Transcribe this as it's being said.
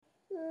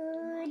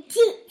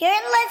You're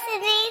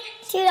listening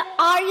to the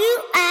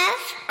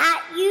RUF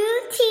at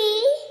UT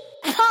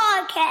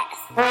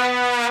podcast.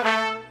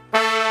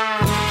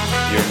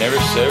 You're never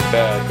so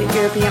bad that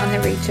you're beyond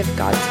the reach of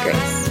God's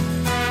grace.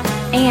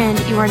 And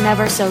you are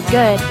never so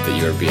good that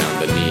you are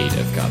beyond the need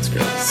of God's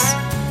grace.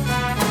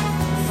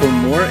 For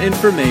more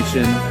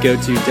information, go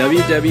to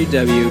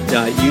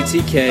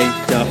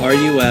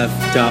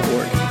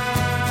www.utk.ruf.org.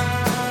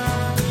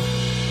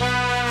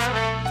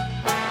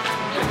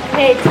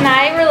 Okay,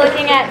 tonight we're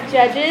looking at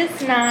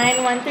Judges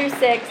 9, 1 through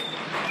 6,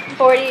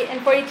 40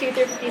 and 42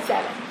 through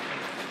 57.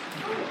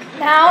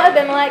 Now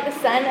Abimelech, the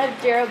son of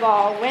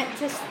Jerubbaal, went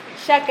to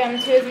Shechem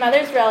to his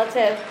mother's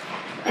relatives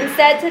and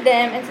said to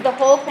them and to the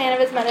whole clan of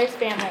his mother's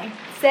family,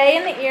 "Say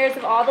in the ears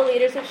of all the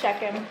leaders of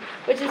Shechem,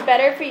 which is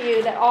better for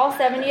you, that all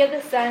 70 of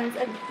the sons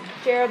of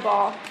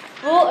Jerubbaal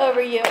rule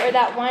over you, or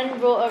that one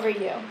rule over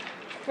you.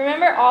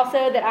 Remember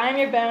also that I am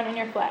your bone and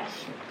your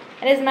flesh."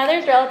 And his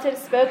mother's relatives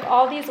spoke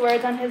all these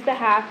words on his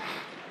behalf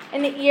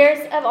in the ears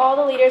of all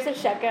the leaders of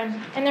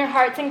Shechem, and their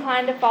hearts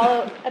inclined to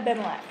follow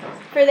Abimelech.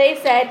 For they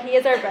said, "He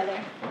is our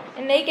brother."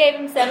 And they gave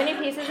him 70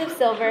 pieces of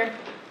silver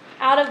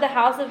out of the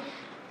house of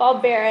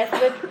Balberith,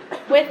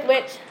 with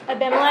which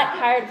Abimelech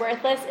hired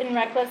worthless and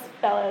reckless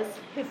fellows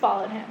who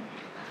followed him.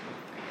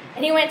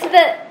 And he went to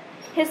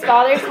his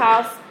father's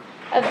house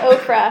of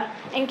Ophrah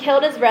and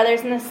killed his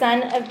brothers and the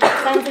sons of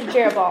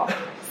Jerubbaal,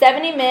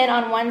 70 men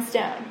on one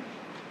stone.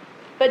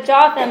 But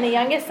Jotham, the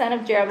youngest son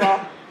of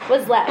Jerubbaal,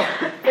 was left,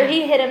 for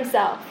he hid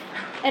himself.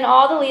 And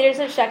all the leaders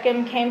of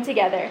Shechem came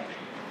together,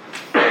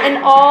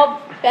 and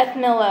all Beth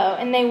Millo,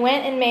 and they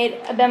went and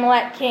made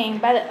Abimelech king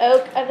by the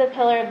oak of the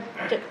pillar of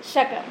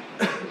Shechem.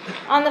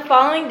 On the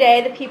following day,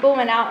 the people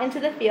went out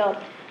into the field,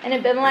 and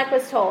Abimelech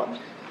was told.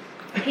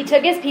 He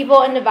took his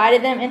people and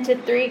divided them into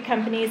 3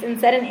 companies and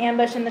set an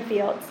ambush in the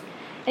fields.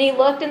 And he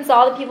looked and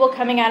saw the people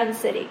coming out of the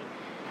city.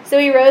 So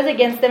he rose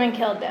against them and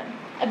killed them.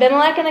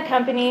 Abimelech and the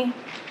company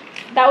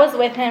that was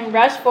with him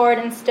rushed forward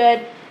and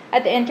stood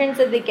at the entrance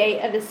of the gate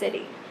of the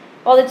city,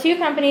 while the 2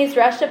 companies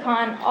rushed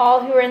upon all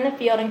who were in the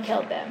field and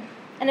killed them.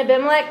 And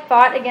Abimelech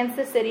fought against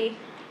the city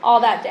all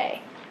that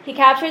day. He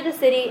captured the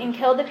city and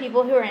killed the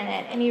people who were in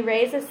it, and he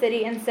razed the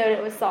city and sowed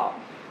it with salt.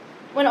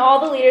 When all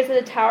the leaders of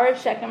the tower of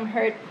Shechem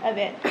heard of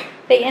it,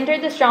 they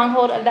entered the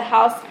stronghold of the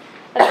house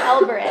of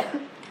Elbereth.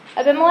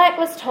 Abimelech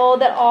was told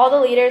that all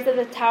the leaders of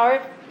the tower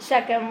of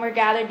Shechem were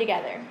gathered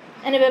together.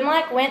 And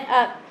Abimelech went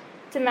up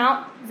to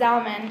Mount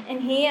Zalmon,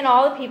 and he and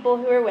all the people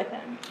who were with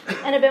him.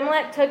 And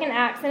Abimelech took an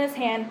axe in his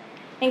hand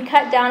and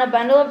cut down a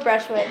bundle of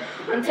brushwood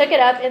and took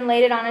it up and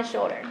laid it on his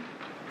shoulder.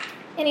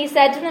 And he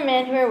said to the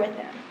men who were with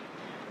him,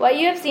 "What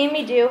you have seen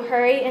me do,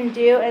 hurry and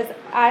do as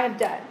I have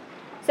done."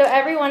 So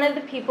every one of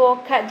the people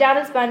cut down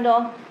his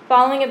bundle,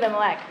 following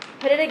Abimelech,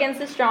 put it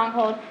against the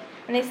stronghold,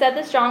 and they set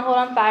the stronghold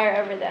on fire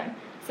over them,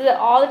 so that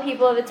all the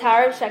people of the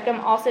tower of Shechem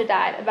also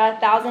died, about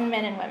 1,000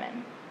 men and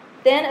women.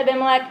 Then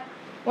Abimelech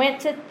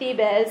went to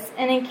Thebez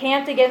and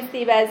encamped against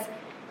Thebez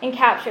and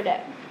captured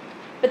it.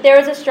 But there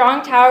was a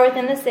strong tower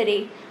within the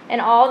city,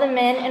 and all the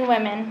men and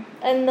women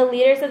and the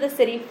leaders of the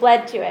city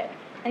fled to it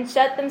and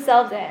shut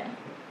themselves in.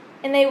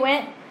 And they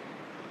went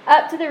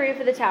up to the roof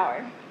of the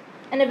tower.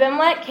 And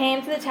Abimelech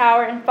came to the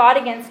tower and fought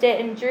against it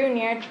and drew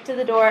near to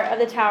the door of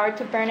the tower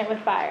to burn it with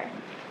fire.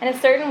 And a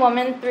certain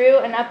woman threw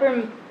an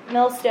upper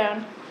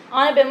millstone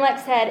on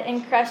Abimelech's head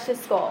and crushed his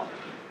skull.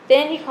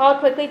 Then he called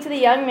quickly to the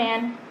young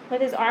man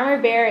with his armor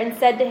bearer and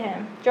said to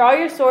him, "Draw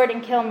your sword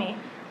and kill me,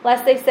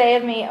 lest they say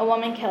of me, a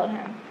woman killed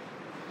him."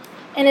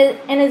 And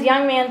his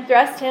young man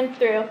thrust him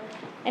through,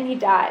 and he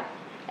died.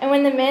 And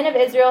when the men of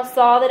Israel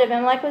saw that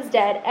Abimelech was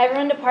dead,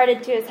 everyone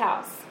departed to his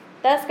house.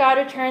 Thus God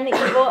returned the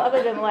evil of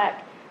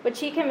Abimelech,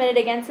 which he committed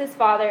against his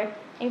father,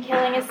 in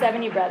killing his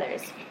 70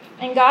 brothers.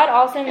 And God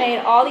also made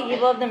all the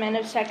evil of the men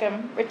of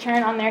Shechem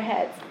return on their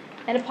heads.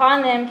 And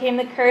upon them came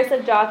the curse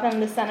of Jotham,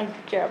 the son of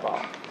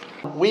Jerubbaal.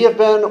 We have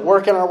been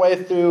working our way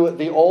through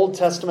the Old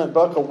Testament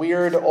book, a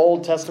weird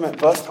Old Testament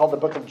book called the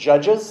Book of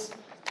Judges.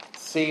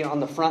 See on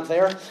the front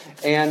there.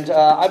 And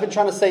I've been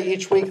trying to say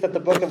each week that the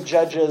Book of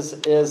Judges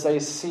is a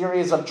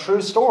series of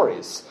true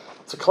stories.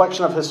 It's a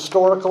collection of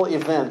historical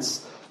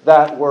events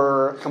that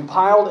were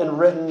compiled and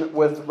written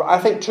with, I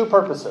think, 2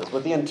 purposes.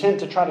 With the intent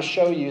to try to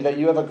show you that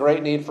you have a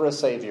great need for a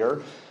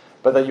Savior,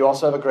 but that you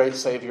also have a great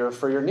Savior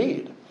for your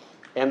need.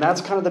 And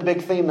that's kind of the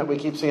big theme that we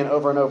keep seeing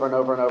over and over and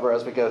over and over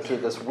as we go through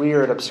this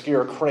weird,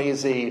 obscure,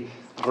 crazy,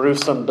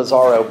 gruesome,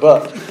 bizarro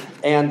book.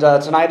 And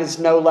tonight is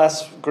no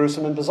less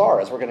gruesome and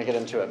bizarre as we're going to get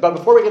into it. But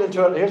before we get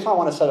into it, here's how I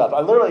want to set up.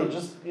 I literally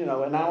just,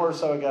 an hour or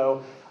so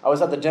ago, I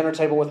was at the dinner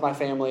table with my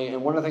family,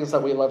 and one of the things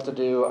that we love to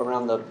do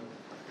around the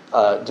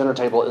dinner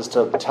table is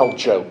to tell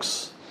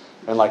jokes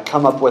and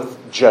come up with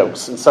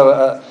jokes. And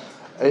so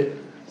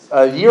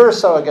a year or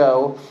so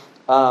ago,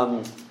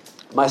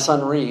 my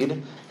son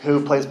Reed, who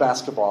plays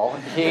basketball,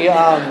 he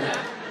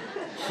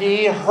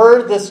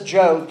heard this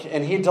joke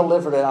and he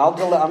delivered it. I'm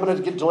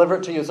going to deliver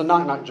it to you. It's a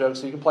knock-knock joke,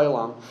 so you can play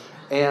along.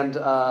 And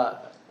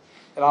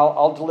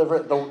I'll deliver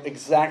it the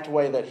exact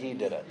way that he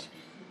did it.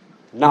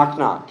 Knock,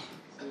 knock.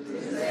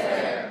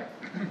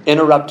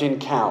 Interrupting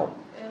cow.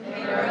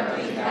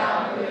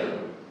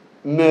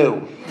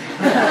 Moo.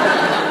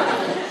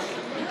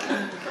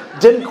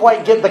 Didn't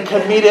quite get the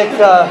comedic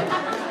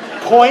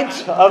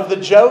point of the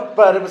joke,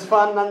 but it was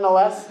fun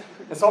nonetheless.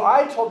 And so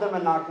I told them a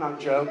knock-knock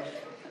joke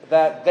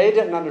that they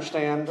didn't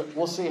understand.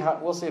 We'll see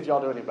if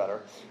y'all do any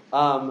better.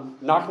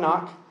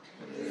 Knock-knock.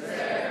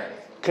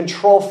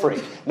 Control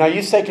freak. Now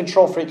you say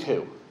control freak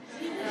who?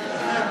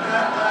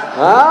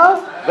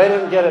 Huh? They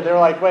didn't get it. They were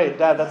like, wait,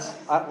 Dad,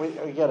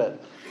 we get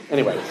it.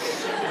 Anyway.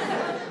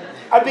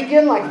 I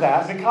begin like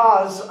that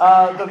because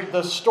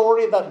the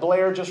story that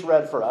Blair just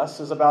read for us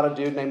is about a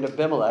dude named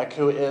Abimelech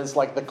who is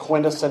like the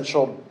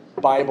quintessential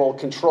Bible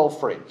control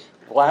freak.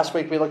 Last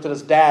week we looked at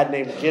his dad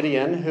named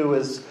Gideon, who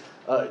is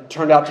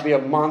turned out to be a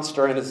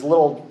monster, and his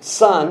little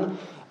son,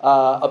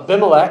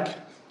 Abimelech,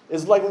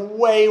 is like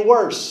way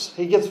worse.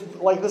 He gets,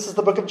 like, this is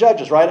the book of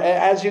Judges, right?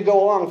 As you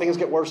go along, things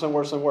get worse and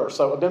worse and worse.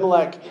 So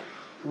Abimelech,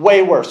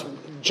 way worse.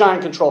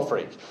 Giant control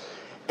freak.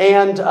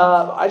 And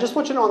I just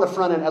want you to know on the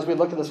front end, as we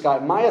look at this guy,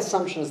 my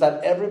assumption is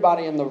that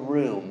everybody in the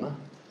room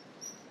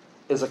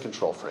is a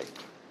control freak.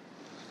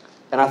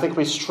 And I think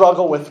we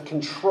struggle with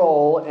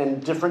control in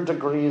different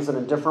degrees and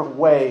in different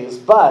ways,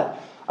 but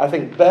I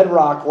think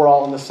bedrock, we're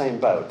all in the same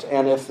boat.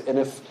 And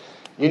if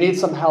you need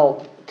some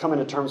help coming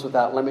to terms with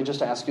that, let me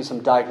just ask you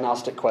some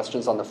diagnostic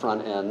questions on the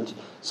front end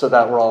so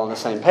that we're all on the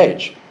same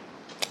page.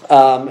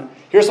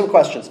 Here's some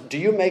questions. Do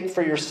you make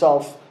for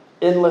yourself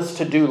endless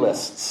to-do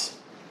lists?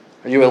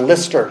 Are you a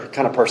lister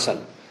kind of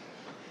person?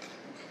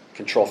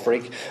 Control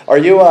freak. Are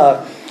you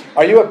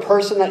a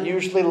person that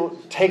usually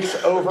takes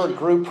over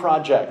group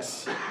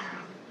projects?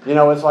 You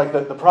know, it's like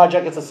the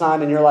project gets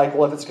assigned and you're like,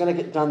 well, if it's going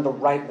to get done the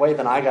right way,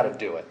 then I got to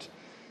do it.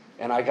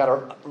 And I got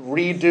to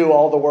redo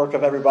all the work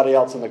of everybody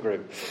else in the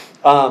group.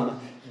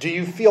 Do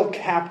you feel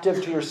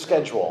captive to your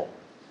schedule,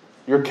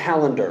 your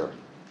calendar,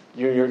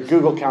 your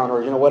Google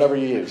Calendar, whatever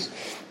you use?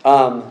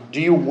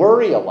 Do you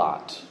worry a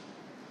lot?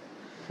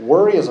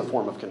 Worry is a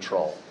form of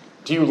control.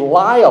 Do you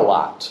lie a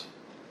lot?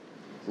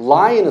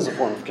 Lying is a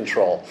form of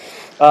control.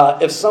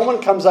 If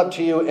someone comes up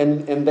to you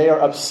and they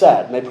are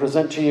upset and they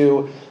present to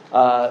you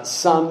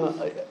some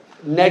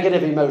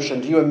negative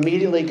emotion, do you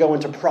immediately go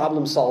into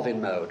problem-solving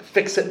mode,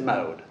 fix-it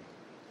mode?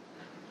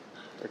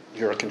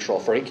 You're a control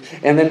freak.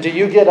 And then do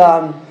you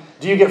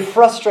get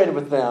frustrated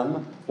with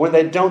them when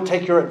they don't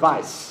take your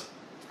advice?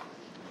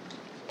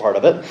 Part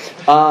of it.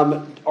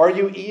 Are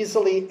you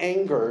easily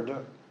angered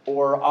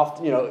or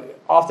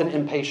often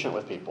impatient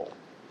with people?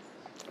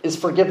 Is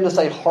forgiveness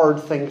a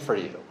hard thing for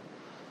you?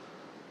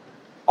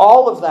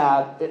 All of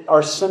that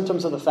are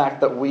symptoms of the fact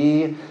that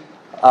we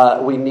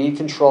need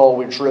control.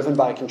 We're driven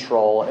by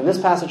control. And this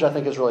passage, I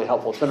think, is really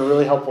helpful. It's been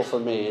really helpful for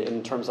me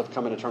in terms of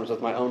coming to terms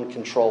with my own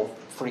control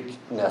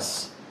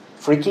freakiness.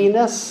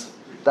 Freakiness?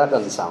 That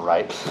doesn't sound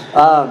right.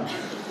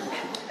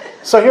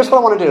 So here's what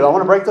I want to do. I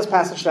want to break this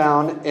passage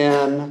down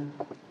in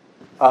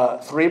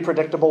 3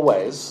 predictable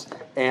ways.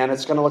 And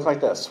it's going to look like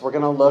this. We're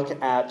going to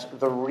look at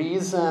the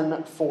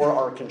reason for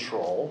our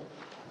control,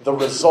 the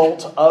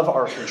result of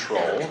our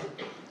control,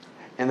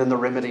 and then the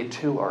remedy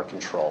to our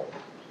control.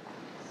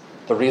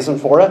 The reason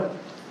for it,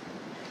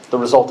 the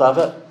result of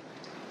it,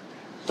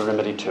 the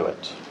remedy to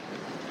it.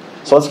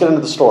 So let's get into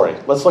the story.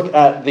 Let's look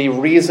at the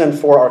reason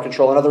for our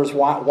control. In other words,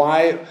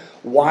 why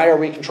are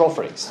we control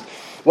freaks?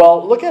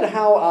 Well, look at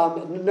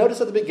how,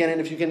 notice at the beginning,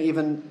 if you can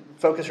even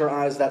focus your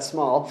eyes that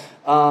small,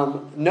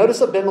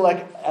 notice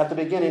Abimelech at the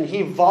beginning,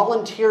 he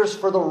volunteers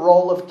for the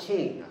role of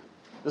king.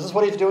 This is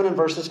what he's doing in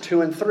verses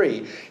 2 and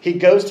 3. He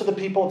goes to the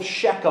people of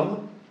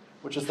Shechem,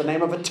 which is the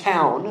name of a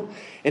town,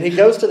 and he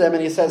goes to them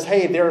and he says,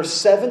 hey, there are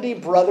 70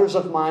 brothers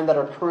of mine that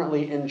are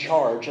currently in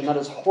charge, and that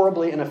is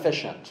horribly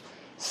inefficient.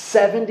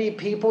 70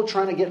 people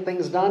trying to get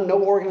things done.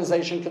 No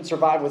organization can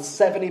survive with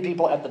 70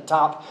 people at the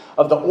top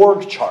of the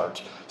org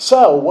chart.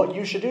 So what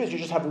you should do is you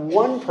just have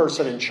one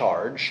person in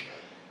charge,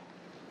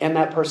 and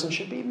that person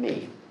should be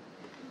me.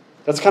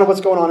 That's kind of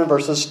what's going on in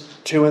verses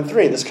 2 and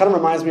 3. This kind of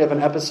reminds me of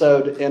an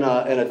episode in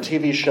a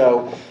TV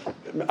show.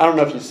 I don't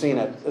know if you've seen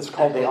it. It's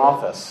called The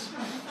Office.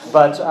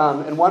 But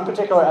in one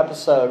particular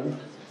episode,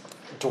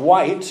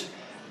 Dwight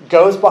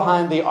goes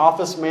behind the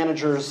office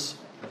manager's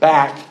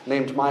back,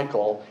 named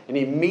Michael, and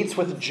he meets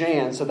with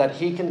Jan so that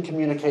he can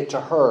communicate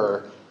to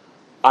her,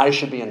 I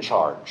should be in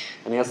charge.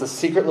 And he has this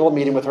secret little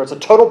meeting with her. It's a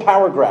total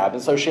power grab.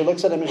 And so she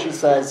looks at him and she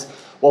says,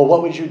 well,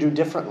 what would you do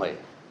differently?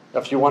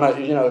 If you want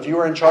to, if you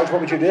were in charge,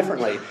 what would you do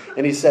differently?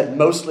 And he said,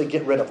 mostly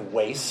get rid of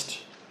waste.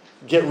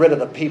 Get rid of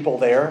the people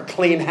there.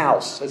 Clean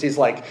house. As he's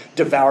like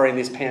devouring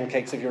these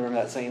pancakes, if you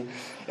remember that scene.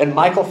 And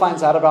Michael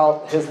finds out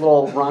about his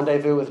little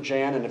rendezvous with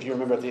Jan. And if you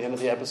remember at the end of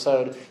the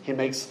episode, he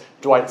makes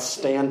Dwight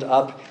stand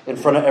up in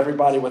front of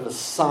everybody with a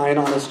sign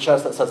on his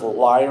chest that says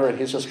liar. And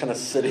he's just kind of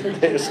sitting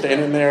there,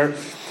 standing there.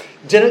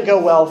 Didn't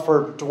go well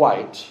for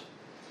Dwight.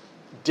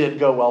 Did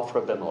go well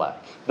for Abimelech.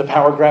 The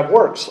power grab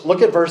works.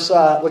 Look at verse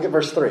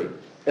 3.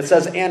 It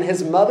says, and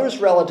his mother's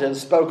relatives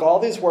spoke all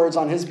these words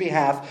on his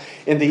behalf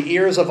in the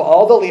ears of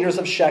all the leaders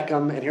of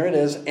Shechem, and here it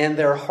is, and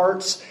their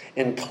hearts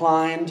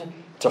inclined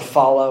to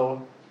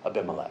follow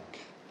Abimelech.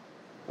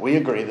 We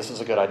agree this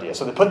is a good idea.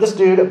 So they put this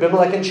dude,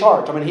 Abimelech, in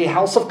charge. I mean, he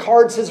house of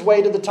cards his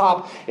way to the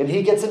top, and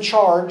he gets in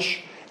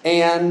charge.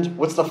 And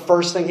what's the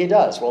first thing he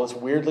does? Well, it's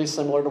weirdly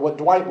similar to what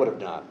Dwight would have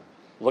done.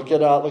 Look at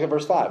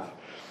verse 5.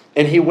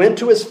 And he went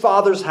to his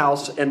father's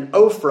house in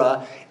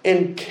Ophrah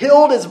and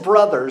killed his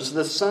brothers,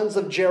 the sons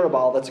of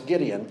Jerubbaal, that's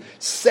Gideon,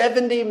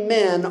 70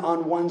 men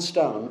on one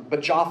stone.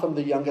 But Jotham,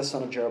 the youngest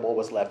son of Jerubbaal,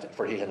 was left,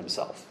 for he hid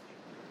himself.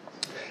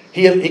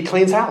 He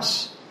cleans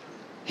house.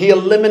 He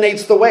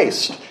eliminates the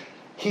waste.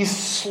 He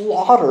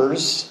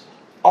slaughters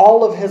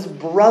all of his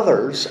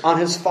brothers on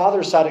his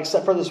father's side,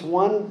 except for this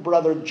one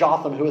brother,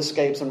 Jotham, who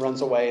escapes and runs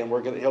away, and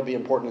he'll be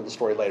important in the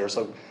story later,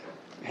 so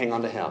hang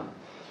on to him.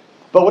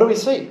 But what do we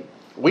see?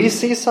 We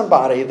see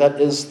somebody that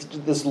is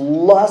this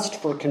lust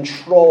for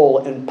control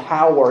and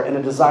power and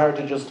a desire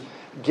to just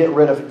get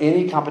rid of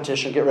any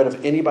competition, get rid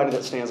of anybody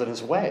that stands in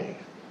his way.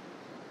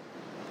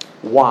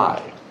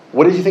 Why?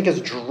 What do you think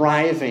is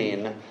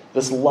driving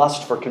this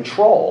lust for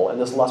control and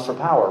this lust for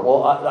power?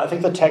 Well, I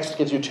think the text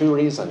gives you two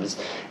reasons.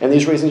 And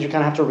these reasons you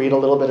kind of have to read a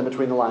little bit in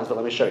between the lines, but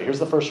let me show you. Here's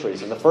the first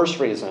reason. The first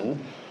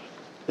reason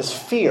is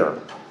fear.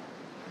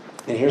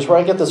 And here's where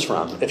I get this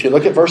from. If you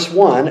look at verse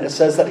 1, it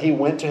says that he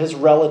went to his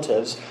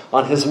relatives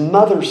on his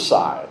mother's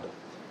side.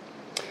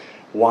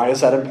 Why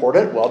is that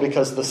important? Well,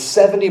 because the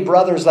 70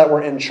 brothers that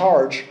were in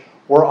charge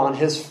were on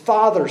his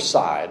father's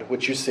side,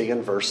 which you see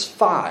in verse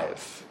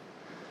 5.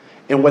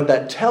 And what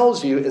that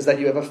tells you is that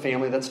you have a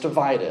family that's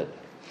divided.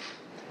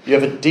 You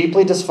have a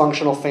deeply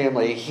dysfunctional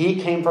family. He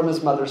came from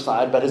his mother's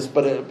side,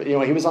 he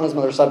was on his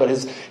mother's side,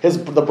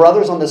 but the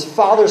brothers on his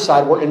father's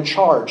side were in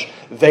charge.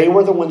 They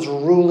were the ones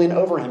ruling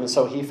over him, and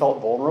so he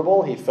felt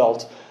vulnerable. He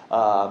felt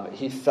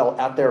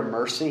at their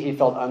mercy. He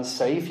felt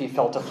unsafe. He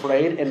felt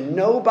afraid, and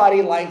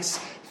nobody likes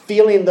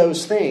feeling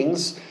those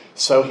things.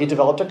 So he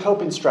developed a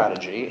coping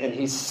strategy, and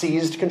he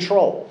seized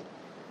control.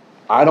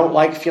 I don't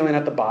like feeling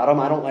at the bottom.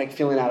 I don't like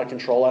feeling out of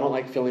control. I don't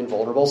like feeling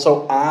vulnerable.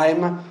 So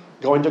I'm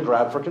going to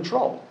grab for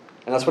control.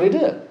 And that's what he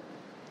did.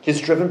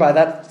 He's driven by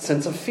that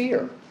sense of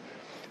fear.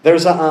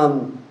 There's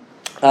a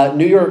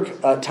New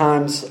York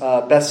Times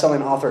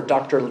best-selling author,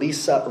 Dr.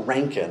 Lisa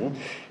Rankin.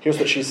 Here's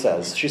what she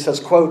says. She says,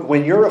 quote,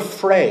 "When you're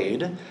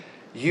afraid,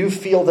 you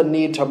feel the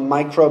need to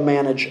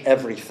micromanage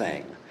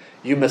everything.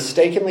 You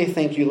mistakenly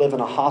think you live in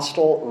a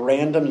hostile,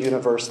 random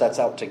universe that's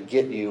out to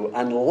get you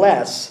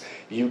unless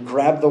you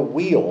grab the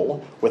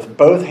wheel with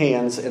both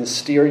hands and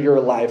steer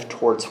your life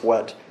towards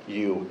what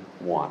you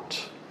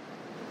want."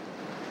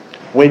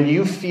 When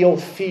you feel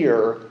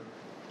fear,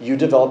 you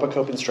develop a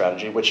coping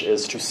strategy, which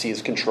is to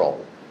seize control.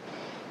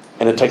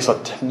 And it takes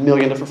a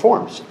million different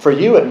forms. For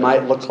you, it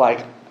might look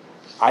like,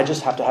 I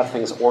just have to have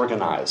things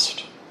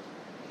organized.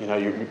 You know,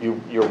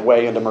 you're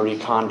way into Marie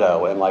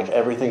Kondo, and like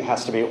everything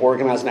has to be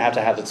organized and I have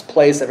to have its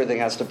place. Everything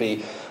has to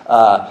be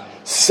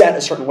set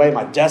a certain way.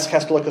 My desk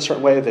has to look a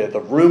certain way. The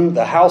room,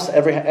 the house,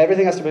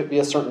 everything has to be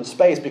a certain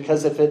space,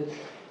 because if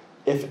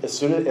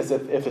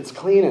it's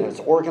clean and it's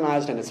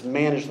organized and it's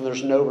managed, then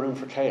there's no room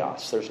for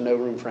chaos. There's no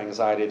room for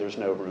anxiety. There's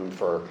no room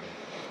for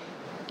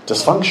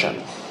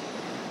dysfunction.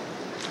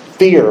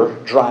 Fear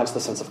drives the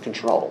sense of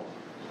control.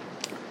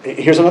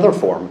 Here's another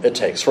form it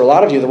takes. For a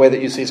lot of you, the way that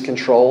you seize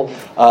control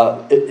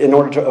in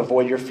order to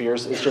avoid your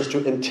fears is just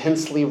to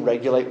intensely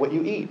regulate what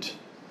you eat.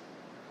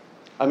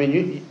 I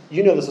mean,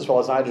 you know this as well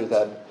as I do,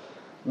 that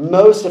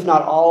most, if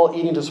not all,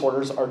 eating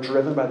disorders are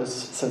driven by this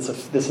sense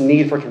of this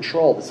need for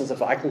control. The sense of,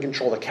 if I can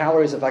control the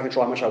calories, if I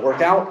control how much I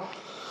work out,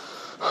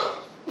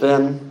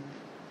 then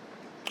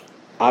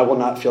I will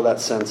not feel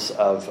that sense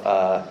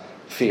of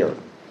fear.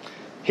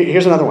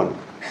 Here's another one.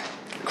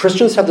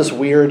 Christians have this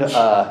weird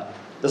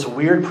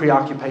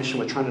preoccupation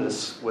with trying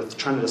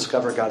to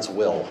discover God's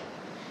will.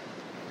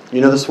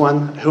 You know this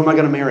one? Who am I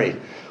going to marry?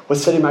 What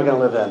city am I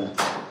going to live in?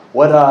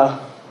 What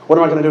am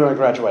I going to do when I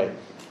graduate?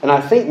 And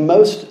I think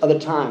most of the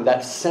time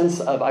that sense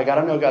of I got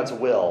to know God's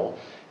will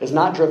is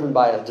not driven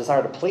by a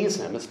desire to please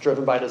Him. It's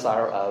driven by a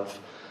desire of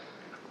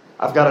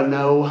I've got to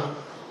know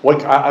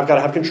I've got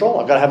to have control.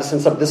 I've got to have a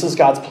sense of this is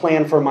God's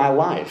plan for my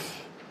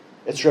life.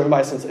 It's driven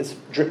by a sense.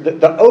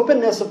 The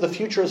openness of the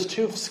future is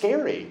too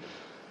scary.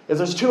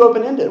 It's too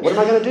open-ended. What am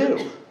I going to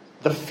do?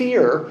 The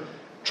fear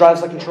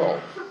drives the control.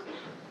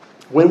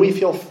 When we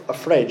feel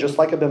afraid, just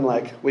like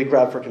Abimelech, we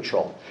grab for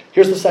control.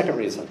 Here's the second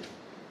reason.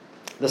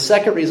 The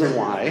second reason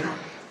why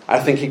I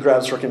think he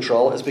grabs for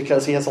control is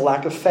because he has a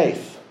lack of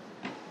faith.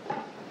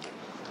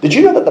 Did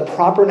you know that the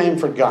proper name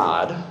for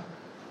God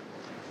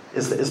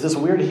is this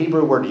weird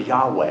Hebrew word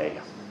Yahweh?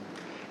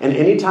 And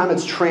anytime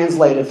it's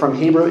translated from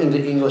Hebrew into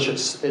English,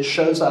 it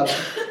shows up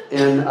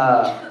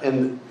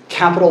in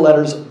capital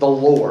letters, the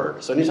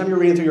Lord. So anytime you're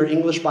reading through your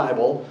English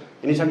Bible,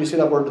 anytime you see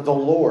that word, the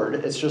Lord,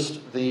 it's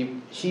just the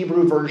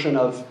Hebrew version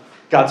of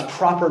God's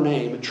proper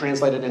name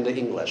translated into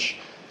English.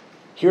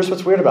 Here's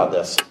what's weird about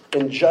this.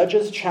 In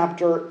Judges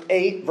chapter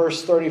 8,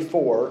 verse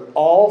 34,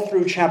 all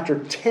through chapter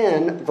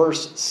 10,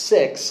 verse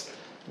 6,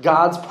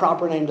 God's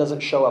proper name doesn't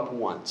show up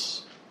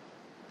once.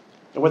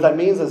 And what that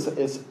means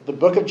is the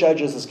book of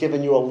Judges has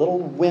given you a little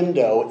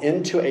window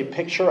into a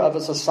picture of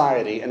a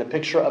society and a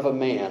picture of a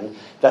man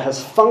that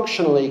has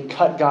functionally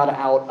cut God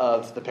out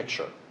of the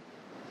picture.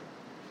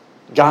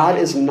 God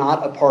is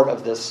not a part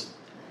of this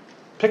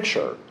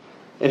picture.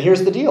 And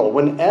here's the deal.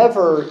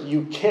 Whenever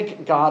you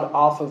kick God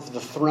off of the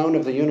throne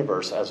of the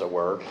universe, as it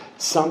were,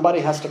 somebody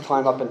has to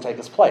climb up and take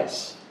his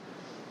place.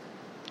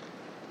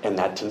 And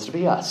that tends to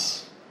be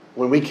us.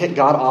 When we kick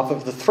God off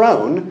of the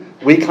throne,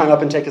 we climb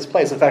up and take his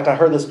place. In fact, I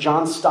heard this,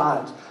 John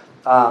Stott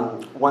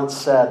once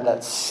said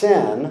that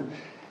sin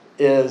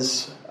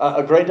is,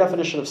 a great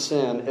definition of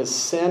sin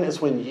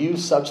is when you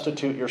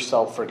substitute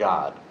yourself for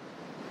God.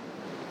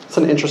 It's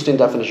an interesting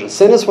definition.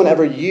 Sin is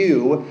whenever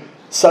you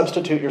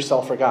substitute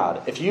yourself for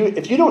God. If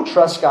you don't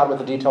trust God with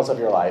the details of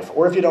your life,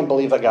 or if you don't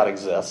believe that God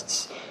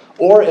exists,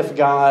 or if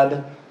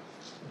God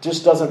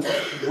just doesn't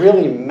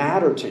really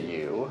matter to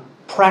you,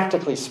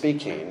 practically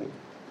speaking,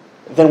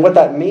 then what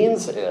that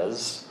means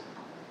is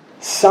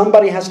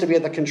somebody has to be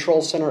at the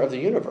control center of the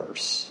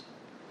universe.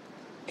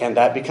 And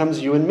that becomes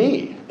you and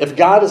me. If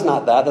God is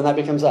not that, then that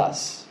becomes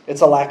us.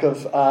 It's a lack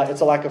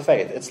of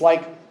faith. It's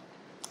like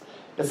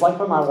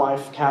when my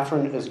wife,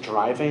 Catherine, is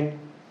driving.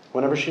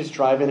 Whenever she's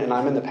driving and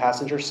I'm in the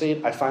passenger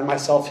seat, I find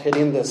myself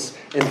hitting this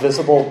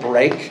invisible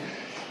brake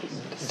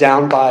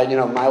down by,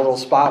 my little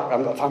spot.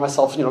 I find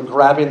myself,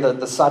 grabbing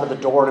the side of the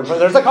door and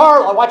there's a car.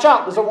 Oh, watch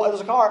out.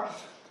 There's a car.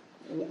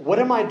 What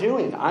am I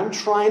doing? I'm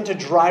trying to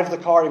drive the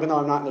car even though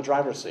I'm not in the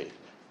driver's seat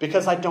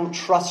because I don't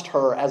trust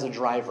her as a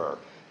driver.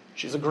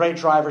 She's a great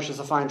driver. She's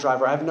a fine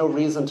driver. I have no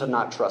reason to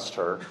not trust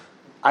her.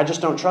 I just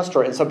don't trust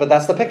her. But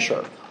that's the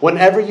picture.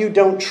 Whenever you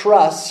don't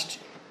trust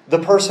the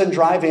person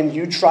driving,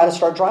 you try to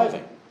start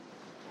driving.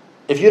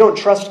 If you don't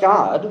trust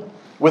God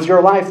with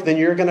your life, then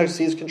you're going to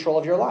seize control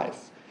of your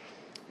life.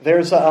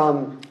 There's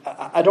I'm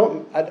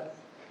going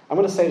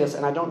to say this,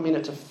 and I don't mean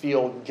it to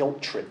feel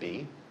guilt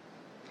trippy.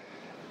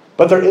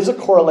 But there is a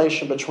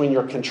correlation between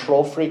your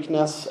control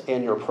freakness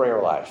and your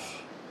prayer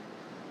life.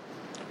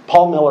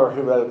 Paul Miller,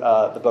 who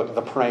wrote the book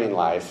The Praying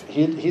Life,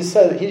 he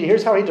said,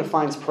 here's how he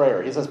defines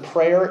prayer. He says,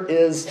 prayer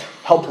is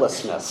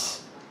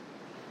helplessness.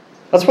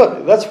 That's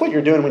what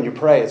you're doing when you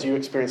pray, is you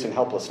experiencing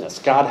helplessness.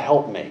 God,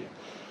 help me.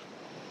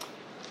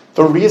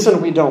 The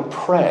reason we don't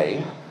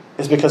pray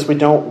is because we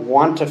don't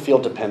want to feel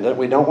dependent.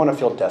 We don't want to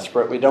feel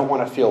desperate. We don't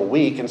want to feel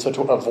weak. And so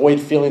to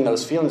avoid feeling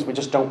those feelings, we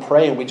just don't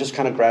pray and we just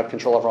kind of grab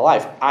control of our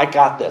life. I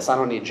got this. I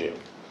don't need you.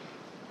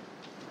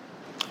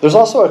 There's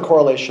also a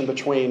correlation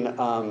between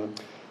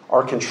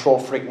our control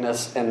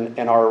freakness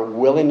and our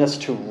willingness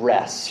to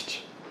rest.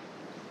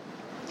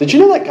 Did you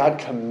know that God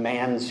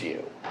commands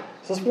you?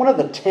 This is one of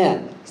the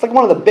 10. It's like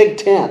one of the big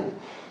 10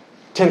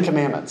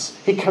 Commandments.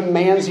 He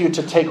commands you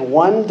to take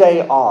one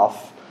day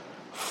off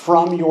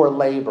from your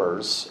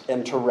labors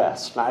and to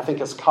rest. Now, I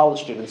think as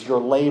college students, your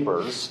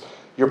labors,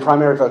 your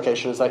primary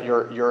vocation is that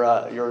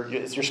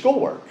it's your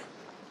schoolwork.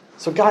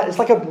 So God, it's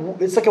like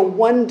a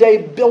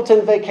one-day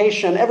built-in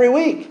vacation every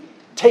week.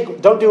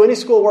 Don't do any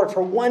schoolwork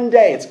for one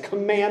day. It's a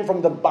command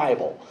from the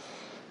Bible.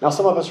 Now,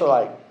 some of us are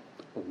like,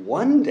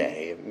 one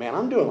day? Man,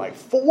 I'm doing like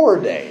 4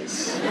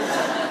 days.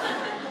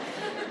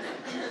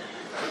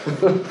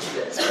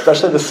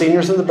 Especially the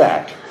seniors in the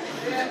back.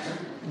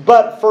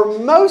 But for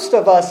most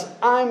of us,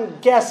 I'm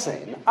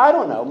guessing, I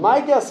don't know, my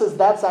guess is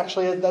that's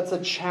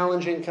a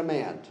challenging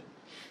command.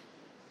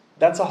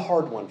 That's a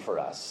hard one for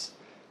us.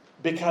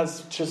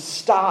 Because to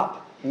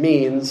stop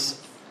means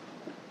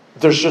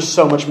there's just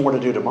so much more to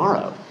do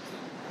tomorrow.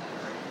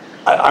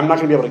 I'm not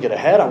going to be able to get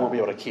ahead. I won't be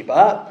able to keep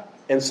up.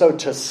 And so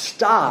to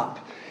stop,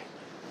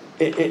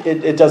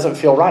 it doesn't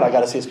feel right. I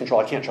got to seize control.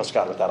 I can't trust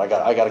God with that. I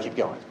got to keep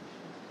going.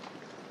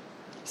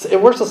 So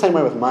it works the same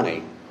way with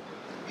money.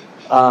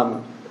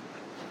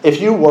 If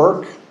you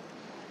work,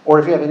 or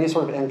if you have any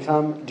sort of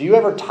income, do you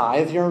ever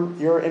tithe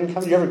your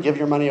income? Do you ever give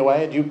your money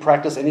away? Do you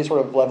practice any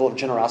sort of level of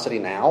generosity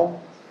now?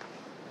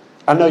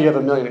 I know you have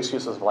a million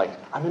excuses of like,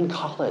 I'm in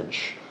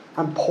college.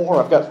 I'm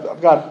poor.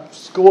 I've got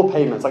school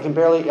payments.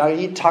 I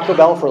eat Taco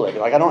Bell for a living.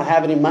 Like, I don't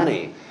have any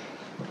money.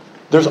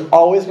 There's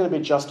always going to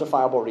be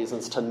justifiable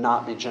reasons to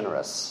not be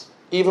generous.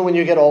 Even when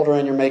you get older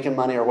and you're making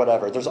money or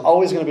whatever, there's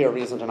always going to be a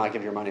reason to not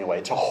give your money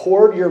away. To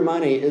hoard your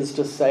money is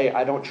to say,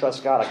 I don't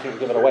trust God. I can't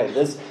give it away.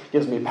 This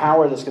gives me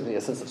power. This gives me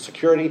a sense of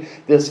security.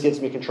 This gives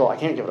me control. I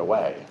can't give it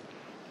away.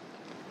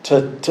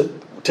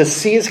 To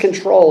seize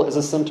control is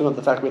a symptom of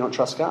the fact we don't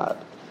trust God.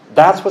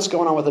 That's what's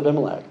going on with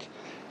Abimelech.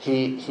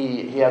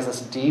 He has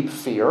this deep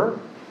fear,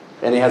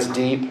 and he has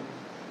deep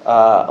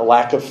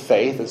lack of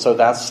faith, and so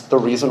that's the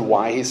reason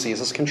why he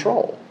seizes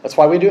control. That's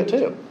why we do it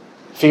too.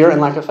 Fear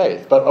and lack of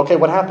faith. But okay,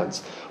 what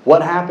happens?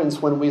 What happens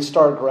when we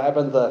start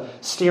grabbing the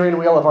steering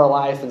wheel of our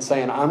life and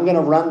saying, I'm going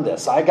to run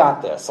this, I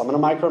got this, I'm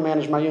going to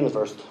micromanage my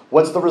universe?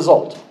 What's the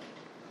result?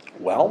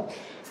 Well,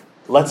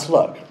 let's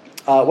look.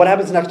 What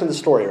happens next in the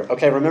story?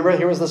 Okay, remember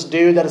here was this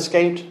dude that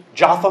escaped,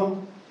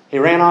 Jotham. He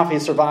ran off, he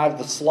survived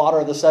the slaughter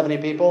of the 70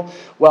 people.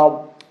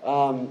 Well,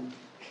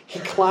 he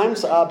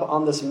climbs up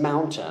on this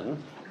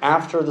mountain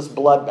after this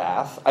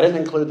bloodbath. I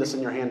didn't include this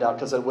in your handout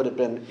because it would have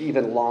been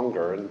even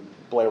longer, and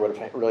Blair would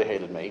have really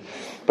hated me.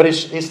 But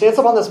he stands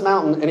up on this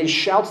mountain and he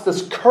shouts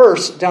this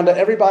curse down to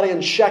everybody in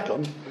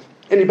Shechem.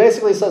 And he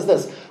basically says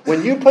this: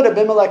 when you put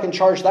Abimelech in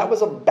charge, that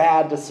was a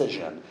bad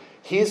decision.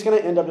 He's going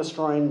to end up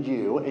destroying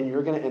you, and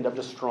you're going to end up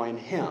destroying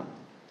him.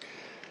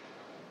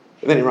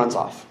 And then he runs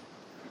off.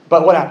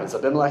 But what happens?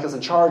 Abimelech is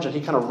in charge, and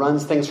he kind of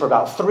runs things for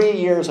about 3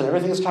 years, and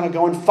everything's kind of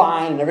going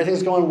fine, and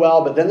everything's going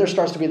well. But then there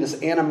starts to be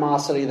this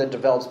animosity that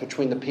develops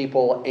between the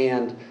people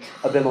and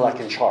Abimelech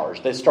in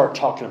charge. They start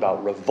talking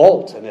about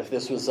revolt, and if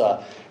this was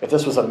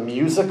a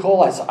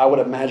musical, I would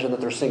imagine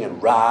that they're singing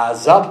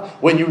 "Rise Up,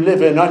 when you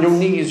living on your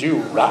knees, you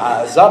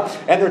rise up,"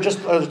 and they're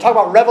just talking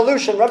about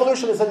revolution.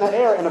 Revolution is in the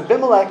air, and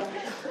Abimelech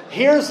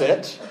hears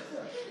it.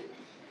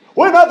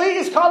 When are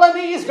these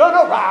colonies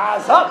gonna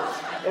rise up?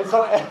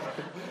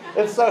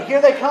 And so here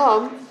they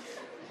come,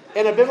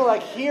 and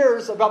Abimelech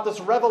hears about this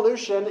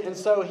revolution, and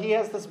so he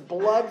has this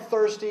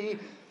bloodthirsty,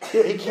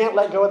 he can't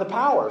let go of the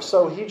power.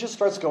 So he just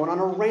starts going on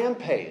a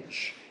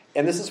rampage.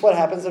 And this is what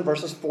happens in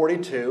verses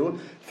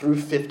 42 through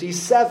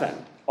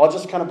 57. I'll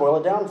just kind of boil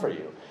it down for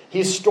you.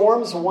 He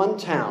storms one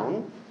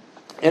town,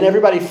 and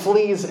everybody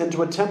flees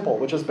into a temple,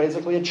 which is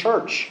basically a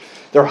church.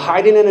 They're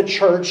hiding in a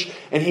church,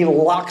 and he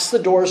locks the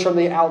doors from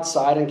the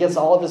outside and gets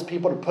all of his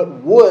people to put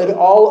wood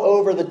all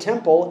over the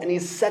temple, and he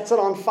sets it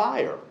on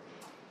fire.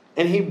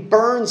 And he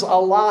burns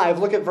alive.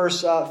 Look at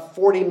verse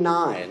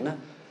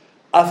 49.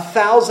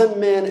 1,000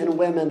 men and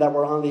women that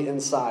were on the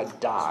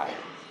inside die,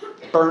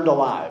 burned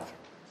alive.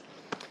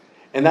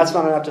 And that's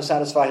not enough to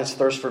satisfy his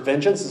thirst for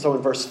vengeance. And so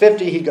in verse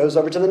 50, he goes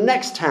over to the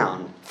next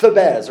town,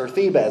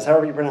 Thebez,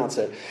 however you pronounce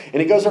it.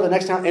 And he goes over to the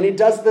next town, and he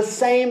does the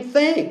same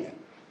thing.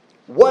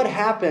 What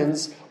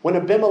happens when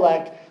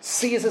Abimelech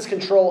seizes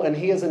control and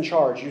he is in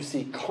charge? You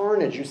see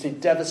carnage, you see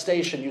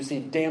devastation, you see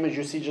damage,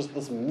 you see just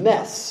this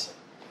mess.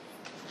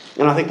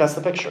 And I think that's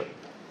the picture.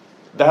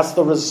 That's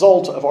the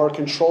result of our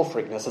control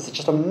freakness. It's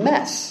just a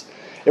mess.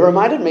 It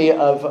reminded me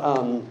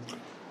of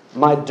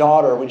my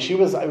daughter when she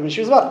was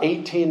about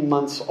 18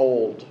 months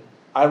old.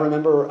 I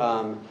remember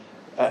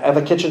at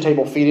the kitchen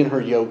table feeding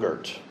her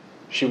yogurt.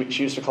 She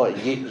used to call it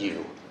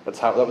Yit-You.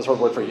 That was her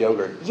word for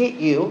yogurt.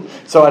 Yit-You.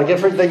 So I'd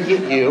give her the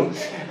Yit-You,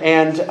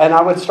 and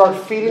I would start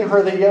feeding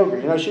her the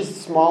yogurt. You know, she's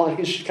small,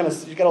 and she's got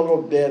a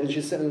little bit, and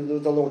she's sitting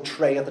with a little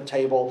tray at the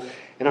table,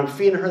 and I'm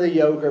feeding her the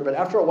yogurt. But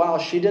after a while,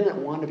 she didn't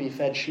want to be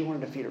fed. She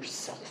wanted to feed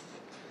herself.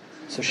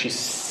 So she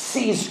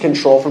seized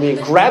control from me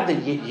and grabbed the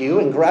Yit-You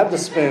and grabbed the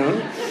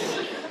spoon.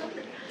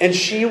 And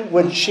she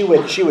would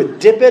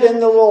dip it in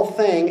the little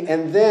thing,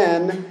 and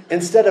then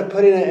instead of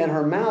putting it in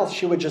her mouth,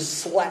 she would just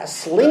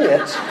sling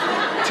it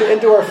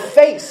into her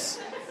face.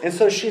 And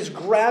so she's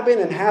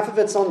grabbing, and half of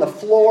it's on the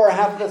floor,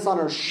 half of it's on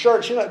her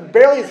shirt. She's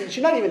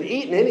not even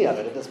eating any of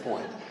it at this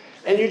point.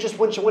 And you just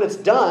when it's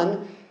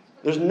done,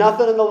 there's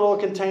nothing in the little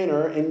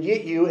container, and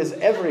Yit-You is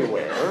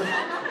everywhere.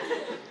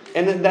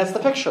 And then that's the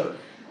picture.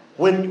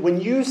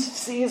 When you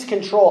seize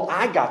control,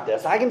 I got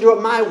this. I can do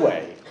it my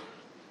way.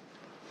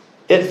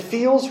 It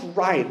feels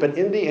right, but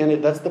in the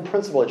end, that's the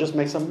principle. It just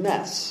makes a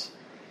mess.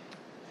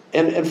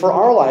 And for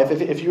our life,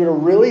 if you were to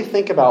really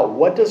think about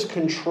what is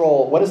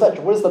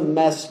the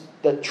mess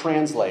that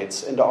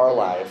translates into our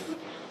life,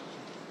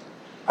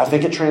 I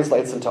think it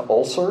translates into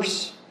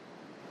ulcers.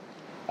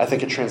 I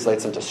think it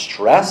translates into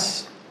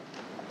stress.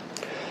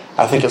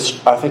 I think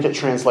it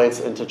translates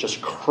into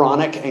just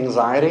chronic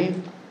anxiety.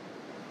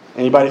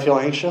 Anybody feel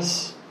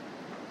anxious?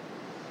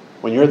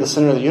 When you're at the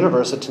center of the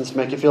universe, it tends to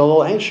make you feel a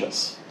little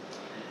anxious.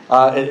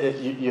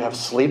 You have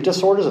sleep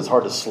disorders. It's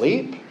hard to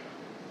sleep.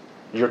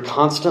 You're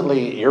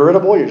constantly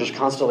irritable. You're just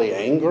constantly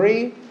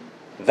angry.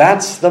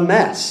 That's the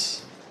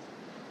mess.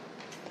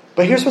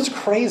 But here's what's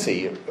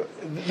crazy.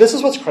 This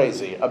is what's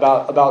crazy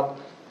about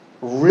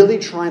really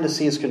trying to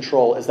seize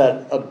control is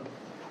that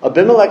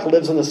Abimelech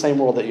lives in the same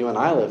world that you and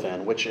I live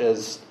in, which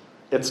is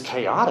it's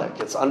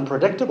chaotic. It's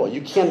unpredictable.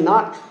 You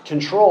cannot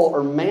control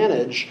or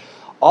manage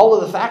all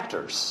of the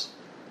factors.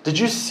 Did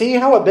you see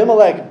how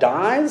Abimelech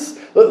dies?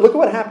 Look at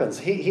what happens.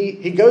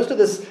 He goes to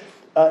this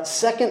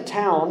second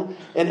town,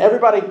 and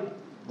everybody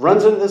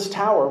runs into this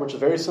tower, which is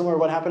very similar to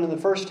what happened in the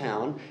first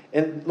town.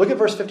 And look at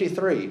verse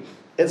 53.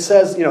 It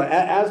says,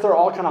 as they're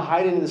all kind of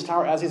hiding in this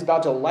tower, as he's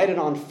about to light it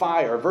on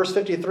fire, verse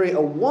 53,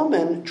 a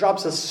woman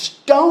drops a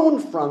stone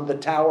from the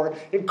tower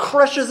and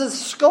crushes his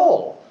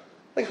skull.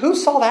 Like, who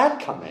saw that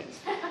coming?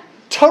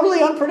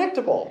 Totally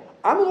unpredictable.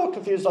 I'm a little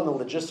confused on the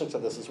logistics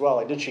of this as well.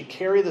 Like, did she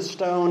carry the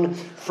stone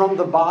from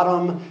the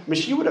bottom? I mean,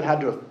 she would have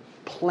had to have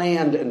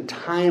planned and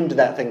timed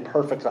that thing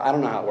perfectly. I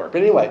don't know how it worked.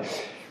 But anyway,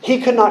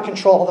 he could not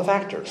control all the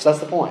factors. That's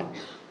the point.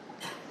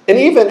 And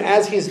even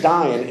as he's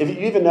dying, if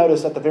you even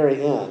notice at the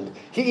very end,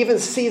 he even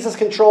seizes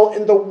control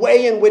in the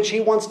way in which he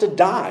wants to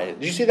die.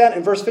 Did you see that?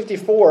 In verse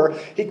 54,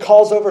 he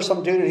calls over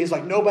some dude and he's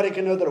like, nobody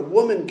can know that a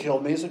woman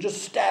killed me, so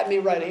just stab me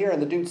right here.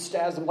 And the dude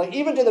stabs him. Like,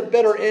 even to the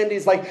bitter end,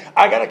 he's like,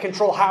 I got to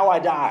control how I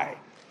die.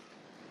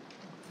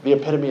 The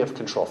epitome of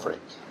control freak.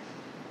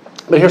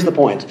 But here's the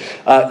point.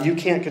 You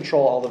can't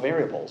control all the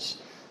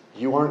variables.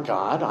 You aren't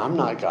God. I'm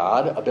not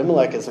God.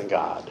 Abimelech isn't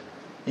God.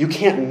 You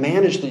can't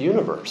manage the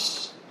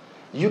universe.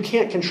 You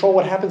can't control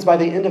what happens by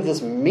the end of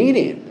this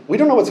meeting. We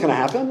don't know what's going to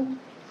happen.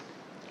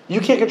 You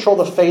can't control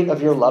the fate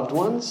of your loved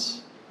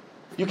ones.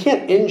 You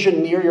can't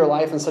engineer your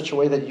life in such a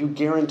way that you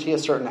guarantee a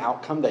certain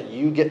outcome, that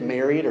you get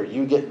married or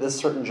you get this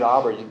certain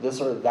job or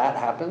this or that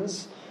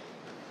happens.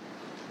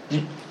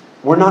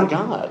 We're not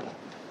God.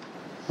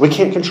 We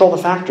can't control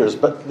the factors.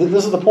 But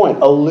this is the point.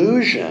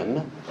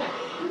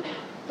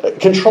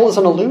 Control is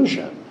an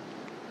illusion.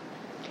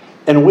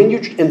 And when you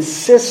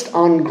insist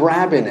on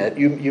grabbing it,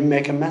 you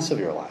make a mess of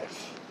your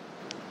life.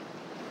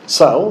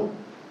 So,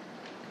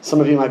 some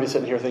of you might be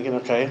sitting here thinking,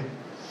 okay,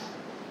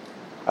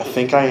 I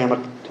think I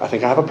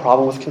have a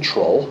problem with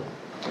control.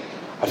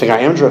 I think I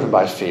am driven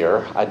by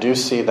fear. I do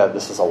see that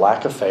this is a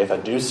lack of faith. I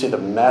do see the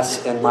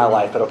mess in my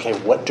life. But okay,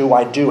 what do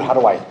I do? How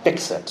do I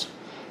fix it?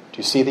 Do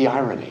you see the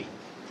irony?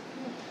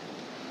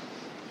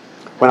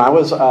 When I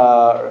was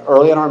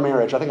early in our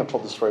marriage, I think I've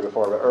told this story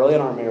before, but early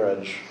in our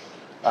marriage,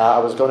 I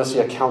was going to see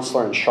a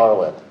counselor in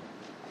Charlotte.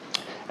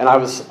 And I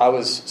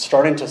was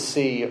starting to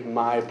see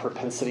my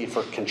propensity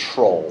for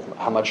control,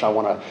 how much I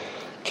want to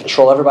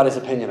control everybody's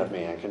opinion of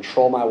me, and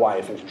control my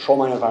wife, and control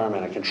my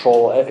environment, and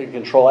control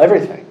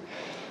everything.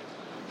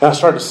 And I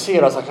started to see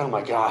it. I was like, oh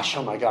my gosh,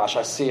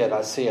 I see it.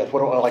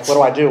 What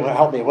do I do?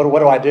 Help me. What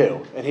do I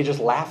do? And he just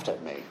laughed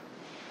at me.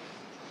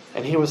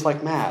 And he was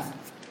like, Matt,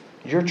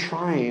 you're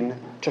trying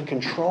to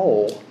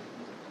control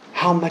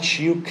how much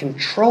you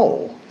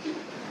control.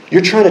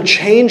 You're trying to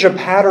change a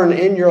pattern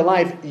in your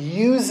life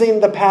using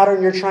the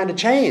pattern you're trying to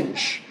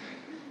change.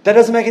 That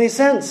doesn't make any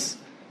sense.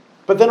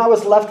 But then I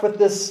was left with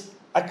this,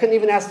 I couldn't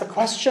even ask the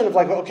question of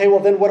like, okay, well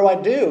then what do I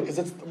do?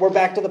 Because we're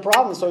back to the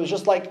problem. So it was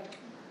just like,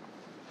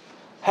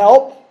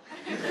 help.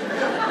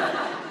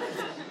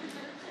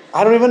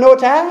 I don't even know what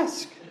to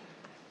ask.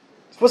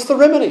 What's the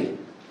remedy?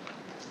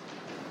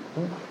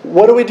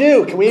 What do we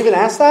do? Can we even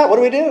ask that? What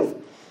do we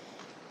do?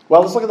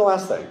 Well, let's look at the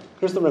last thing.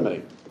 Here's the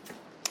remedy.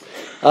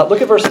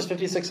 Look at verses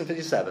 56 and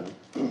 57.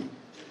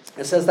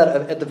 It says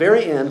that at the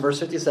very end,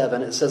 verse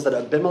 57, it says that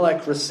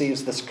Abimelech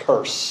receives this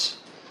curse.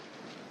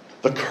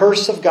 The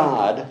curse of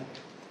God,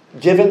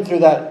 given through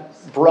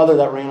that brother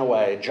that ran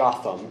away,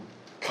 Jotham,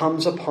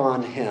 comes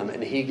upon him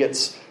and he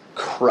gets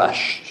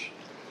crushed.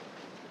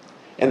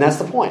 And that's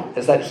the point,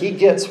 is that he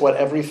gets what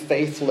every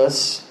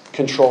faithless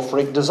control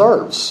freak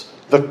deserves.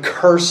 The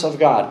curse of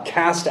God,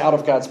 cast out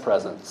of God's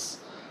presence.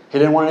 He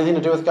didn't want anything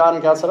to do with God,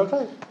 and God said,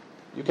 okay,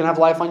 you can have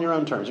life on your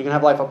own terms. You can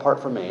have life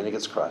apart from me. And he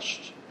gets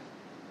crushed.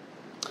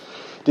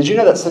 Did you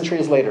know that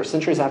centuries later,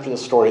 centuries after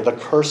this story, the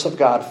curse of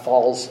God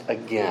falls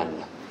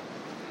again?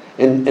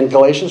 In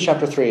Galatians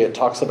chapter 3, it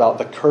talks about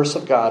the curse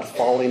of God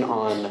falling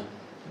on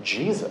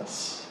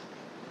Jesus.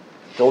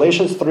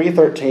 Galatians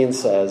 3:13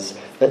 says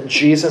that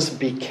Jesus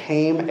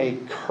became a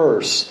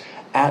curse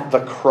at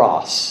the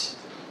cross.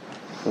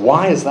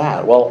 Why is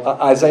that? Well,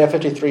 Isaiah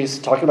 53,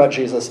 talking about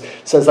Jesus,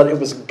 says that it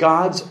was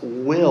God's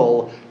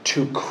will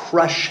to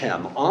crush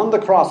him. On the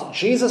cross,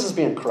 Jesus is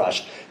being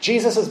crushed.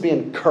 Jesus is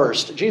being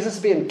cursed. Jesus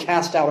is being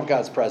cast out of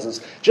God's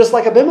presence, just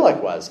like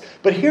Abimelech was.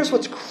 But here's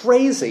what's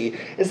crazy,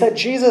 is that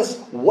Jesus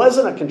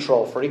wasn't a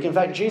control freak. In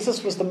fact,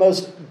 Jesus was the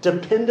most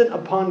dependent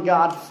upon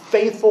God,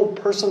 faithful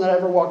person that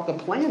ever walked the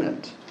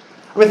planet.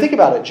 I mean, think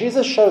about it.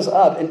 Jesus shows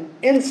up and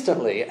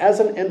instantly,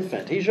 as an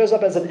infant, he shows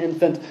up as an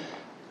infant,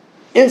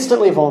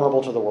 instantly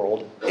vulnerable to the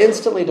world,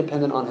 instantly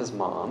dependent on his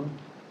mom,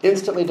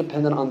 instantly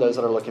dependent on those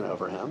that are looking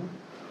over him.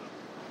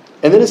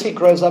 And then as he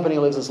grows up and he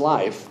lives his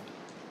life,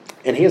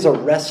 and he is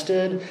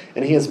arrested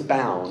and he is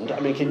bound. I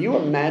mean, can you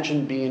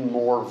imagine being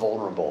more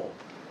vulnerable?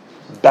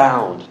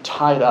 Bound,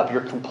 tied up,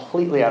 you're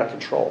completely out of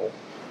control.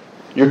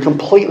 You're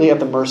completely at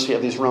the mercy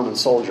of these Roman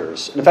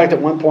soldiers. In fact,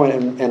 at one point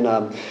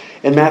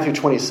in Matthew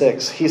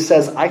 26, he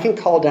says, I can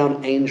call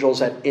down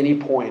angels at any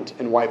point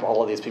and wipe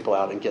all of these people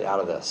out and get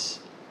out of this.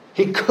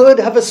 He could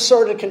have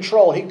asserted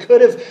control. He could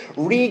have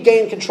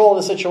regained control of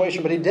the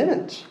situation, but he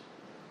didn't.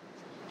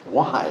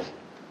 Why?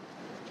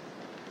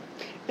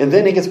 And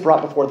then he gets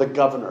brought before the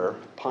governor,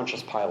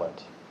 Pontius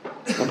Pilate.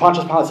 And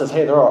Pontius Pilate says,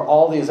 hey, there are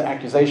all these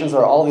accusations, there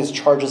are all these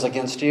charges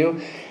against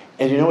you.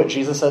 And you know what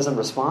Jesus says in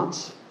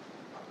response?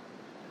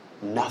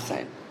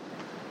 Nothing.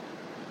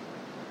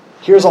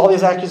 Here's all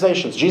these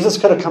accusations. Jesus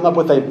could have come up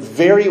with a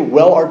very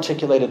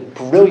well-articulated,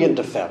 brilliant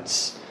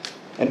defense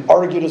and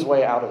argued his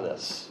way out of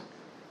this.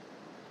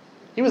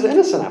 He was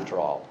innocent after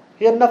all.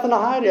 He had nothing to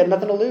hide. He had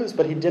nothing to lose.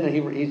 But he didn't.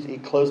 He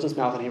closed his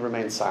mouth and he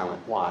remained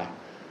silent. Why?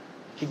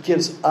 He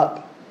gives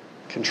up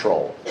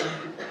control.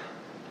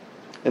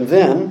 And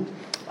then,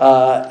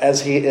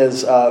 as he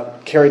is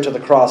carried to the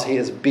cross, he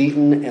is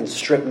beaten and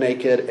stripped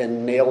naked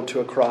and nailed to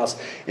a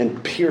cross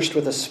and pierced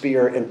with a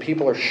spear. And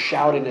people are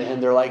shouting at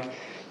him. They're like,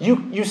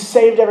 you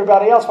saved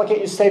everybody else. Why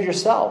can't you save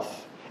yourself?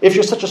 If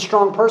you're such a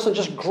strong person,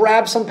 just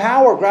grab some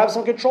power, grab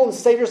some control, and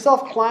save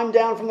yourself. Climb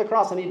down from the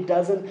cross. And he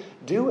doesn't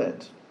do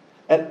it.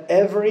 At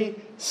every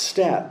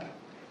step,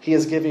 he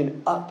is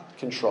giving up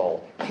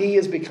control. He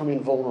is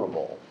becoming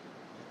vulnerable.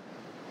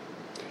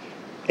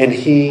 And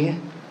he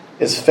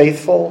is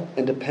faithful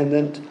and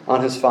dependent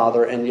on his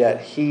Father, and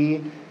yet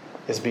he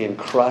is being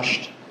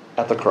crushed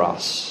at the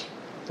cross.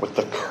 with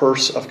the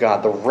curse of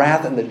God, the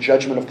wrath and the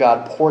judgment of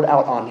God poured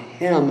out on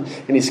him,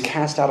 and he's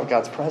cast out of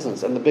God's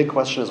presence. And the big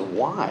question is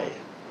why?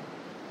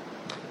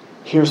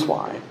 Here's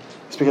why.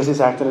 It's because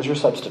he's acted as your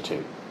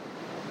substitute.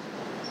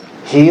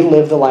 He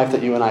lived the life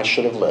that you and I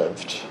should have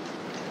lived,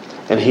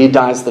 and he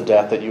dies the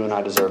death that you and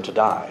I deserve to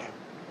die.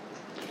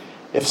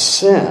 If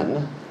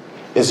sin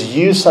is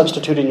you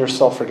substituting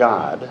yourself for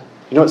God,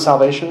 you know what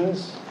salvation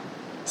is?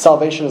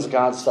 Salvation is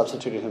God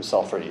substituting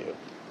himself for you.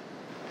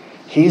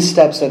 He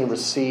steps in and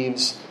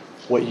receives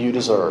what you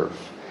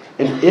deserve.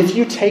 And if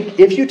you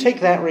take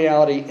that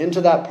reality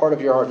into that part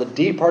of your heart, the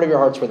deep part of your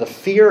hearts where the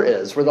fear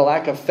is, where the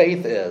lack of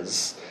faith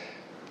is,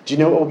 do you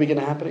know what will begin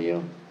to happen to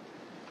you?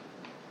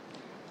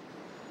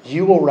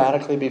 You will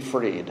radically be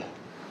freed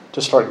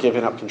to start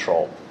giving up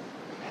control.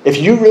 If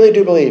you really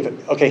do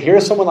believe, okay,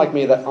 here's someone like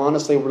me that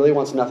honestly really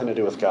wants nothing to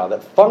do with God,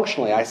 that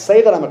functionally, I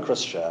say that I'm a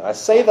Christian. I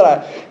say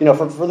that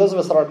for those of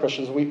us that are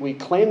Christians, we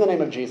claim the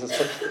name of Jesus,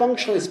 but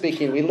functionally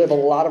speaking, we live a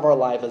lot of our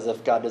life as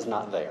if God is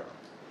not there.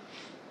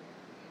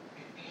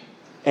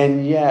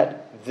 And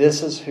yet,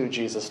 this is who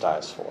Jesus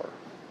dies for.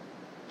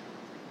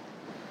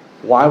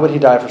 Why would he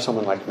die for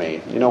someone like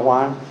me? You know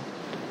why?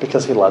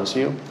 Because he loves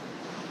you.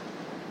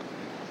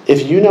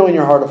 If you know in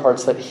your heart of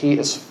hearts that he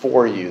is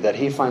for you, that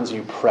he finds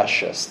you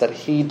precious, that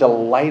he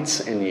delights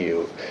in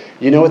you,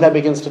 you know what that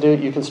begins to do?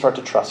 You can start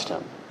to trust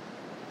him.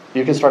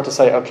 You can start to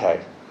say,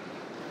 okay,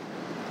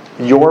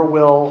 your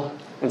will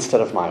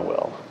instead of my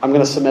will. I'm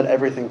going to submit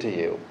everything to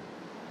you.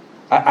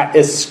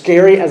 As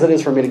scary as it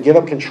is for me to give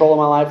up control of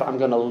my life, I'm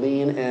going to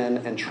lean in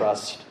and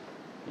trust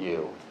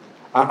you.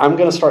 I'm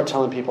going to start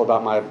telling people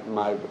about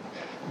my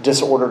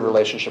disordered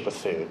relationship with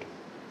food.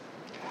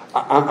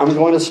 I'm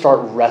going to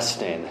start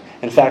resting.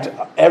 In fact,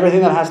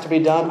 everything that has to be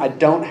done, I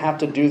don't have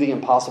to do the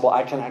impossible.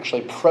 I can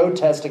actually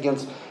protest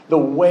against the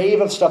wave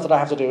of stuff that I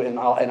have to do, and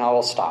I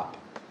will stop.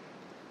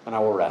 And I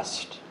will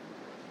rest.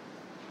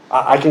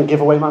 I can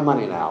give away my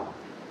money now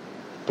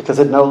because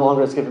it no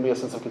longer is giving me a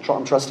sense of control.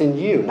 I'm trusting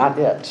you, not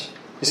it.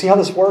 You see how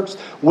this works?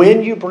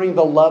 When you bring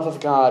the love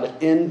of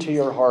God into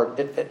your heart,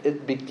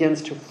 it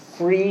begins to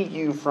free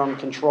you from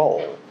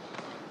control.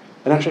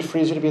 It actually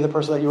frees you to be the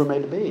person that you were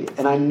made to be.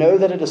 And I know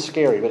that it is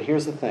scary, but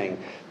here's the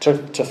thing. To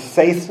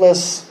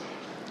faithless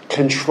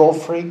control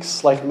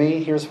freaks like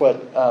me, here's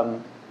what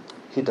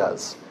he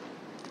does.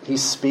 He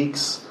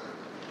speaks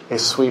a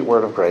sweet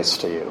word of grace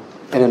to you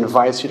and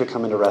invites you to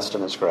come into rest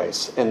in his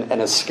grace. And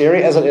as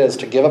scary as it is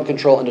to give up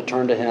control and to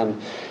turn to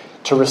him,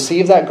 to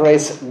receive that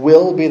grace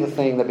will be the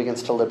thing that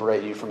begins to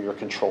liberate you from your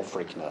control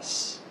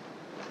freakness.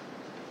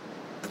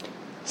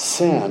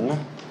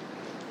 Sin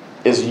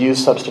is you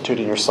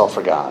substituting yourself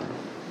for God.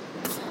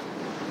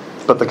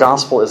 But the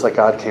gospel is that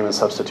God came and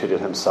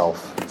substituted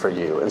himself for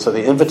you. And so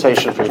the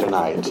invitation for you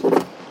tonight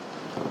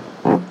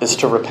is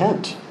to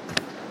repent.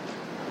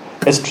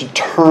 It's to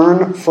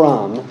turn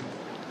from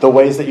the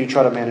ways that you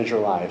try to manage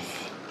your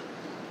life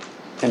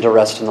and to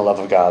rest in the love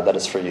of God that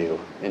is for you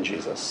in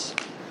Jesus.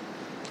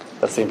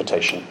 That's the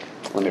invitation.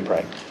 Let me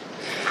pray.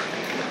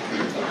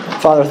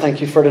 Father,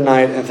 thank you for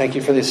tonight and thank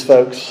you for these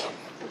folks.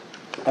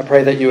 I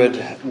pray that you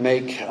would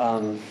make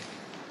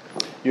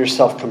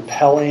yourself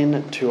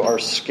compelling to our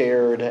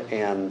scared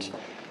and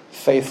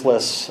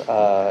faithless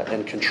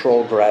and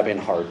control-grabbing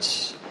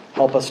hearts.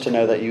 Help us to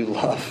know that you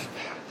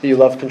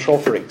love control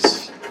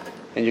freaks,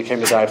 and you came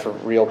to die for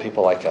real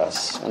people like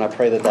us. And I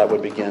pray that that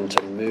would begin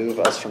to move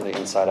us from the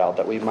inside out,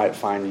 that we might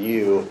find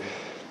you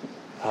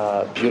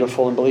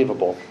beautiful and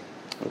believable.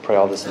 We pray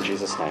all this in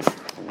Jesus' name.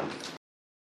 Amen.